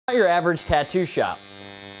Not your average tattoo shop.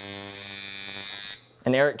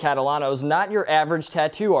 And Eric Catalano's not your average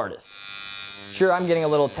tattoo artist. Sure, I'm getting a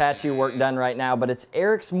little tattoo work done right now, but it's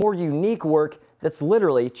Eric's more unique work that's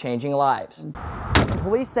literally changing lives.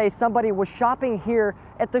 Police say somebody was shopping here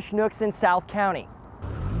at the Schnucks in South County.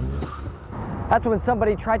 That's when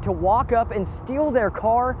somebody tried to walk up and steal their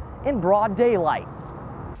car in broad daylight.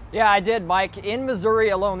 Yeah, I did, Mike. In Missouri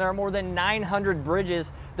alone, there are more than 900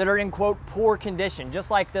 bridges that are in, quote, poor condition,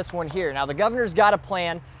 just like this one here. Now, the governor's got a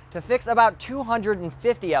plan to fix about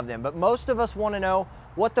 250 of them, but most of us want to know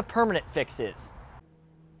what the permanent fix is.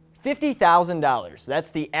 $50,000.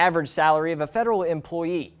 That's the average salary of a federal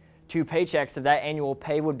employee. 2 paychecks of that annual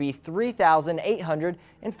pay would be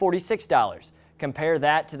 $3,846. Compare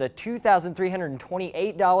that to the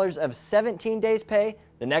 $2,328 of 17 days pay,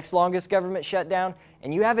 the next longest government shutdown,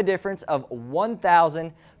 and you have a difference of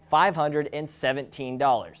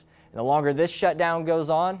 $1,517. And the longer this shutdown goes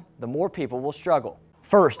on, the more people will struggle.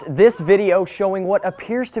 First, this video showing what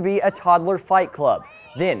appears to be a toddler fight club.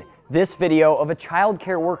 Then, this video of a child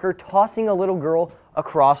care worker tossing a little girl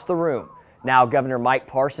across the room. Now, Governor Mike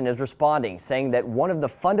Parson is responding, saying that one of the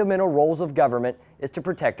fundamental roles of government is to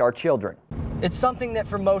protect our children. It's something that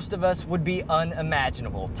for most of us would be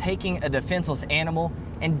unimaginable, taking a defenseless animal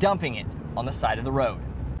and dumping it on the side of the road.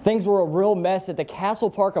 Things were a real mess at the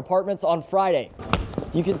Castle Park Apartments on Friday.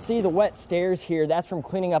 You can see the wet stairs here. That's from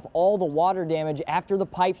cleaning up all the water damage after the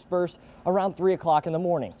pipes burst around 3 o'clock in the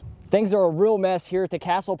morning. Things are a real mess here at the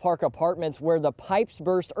Castle Park Apartments where the pipes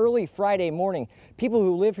burst early Friday morning. People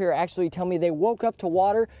who live here actually tell me they woke up to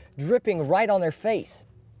water dripping right on their face.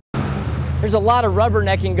 There's a lot of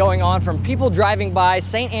rubbernecking going on from people driving by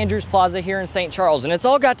St. Andrew's Plaza here in St. Charles, and it's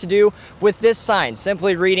all got to do with this sign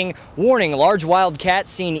simply reading, "Warning, large wild cat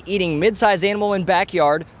seen eating mid-sized animal in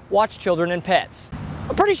backyard, watch children and pets."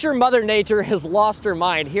 I'm pretty sure Mother Nature has lost her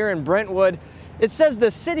mind here in Brentwood. It says the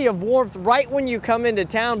city of warmth right when you come into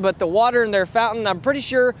town, but the water in their fountain, I'm pretty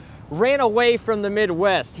sure, ran away from the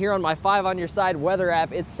Midwest. Here on my 5 on Your Side weather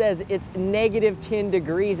app, it says it's negative 10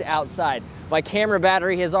 degrees outside. My camera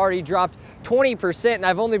battery has already dropped 20% and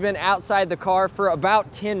I've only been outside the car for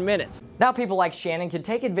about 10 minutes. Now people like Shannon can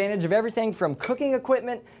take advantage of everything from cooking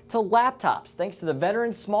equipment to laptops thanks to the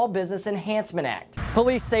Veterans Small Business Enhancement Act.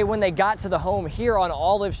 Police say when they got to the home here on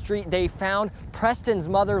Olive Street, they found Preston's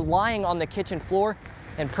mother lying on the kitchen floor,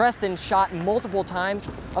 and Preston shot multiple times,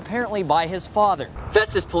 apparently by his father.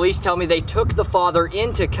 Festus police tell me they took the father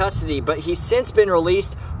into custody, but he's since been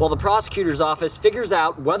released while the prosecutor's office figures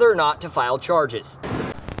out whether or not to file charges.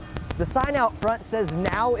 The sign out front says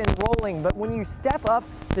now enrolling, but when you step up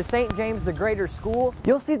to St. James the Greater School,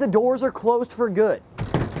 you'll see the doors are closed for good,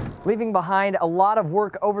 leaving behind a lot of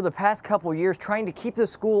work over the past couple years trying to keep the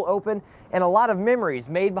school open and a lot of memories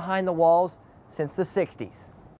made behind the walls since the 60s.